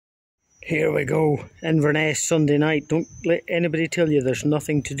Here we go, Inverness Sunday night. Don't let anybody tell you there's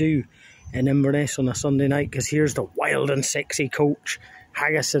nothing to do in Inverness on a Sunday night, because here's the wild and sexy coach,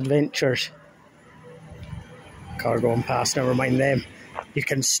 Haggis Adventures. Car going past, never mind them. You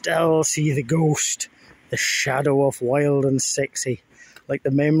can still see the ghost, the shadow of wild and sexy, like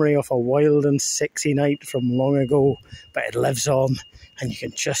the memory of a wild and sexy night from long ago, but it lives on, and you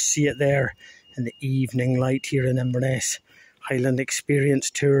can just see it there in the evening light here in Inverness. Highland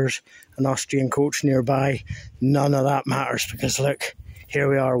Experience Tours, an Austrian coach nearby. None of that matters, because look, here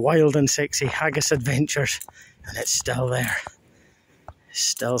we are, wild and sexy Haggis Adventures, and it's still there. It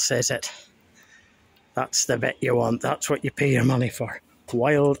still says it. That's the bit you want, that's what you pay your money for.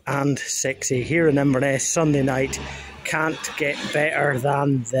 Wild and sexy here in Inverness, Sunday night. Can't get better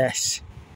than this.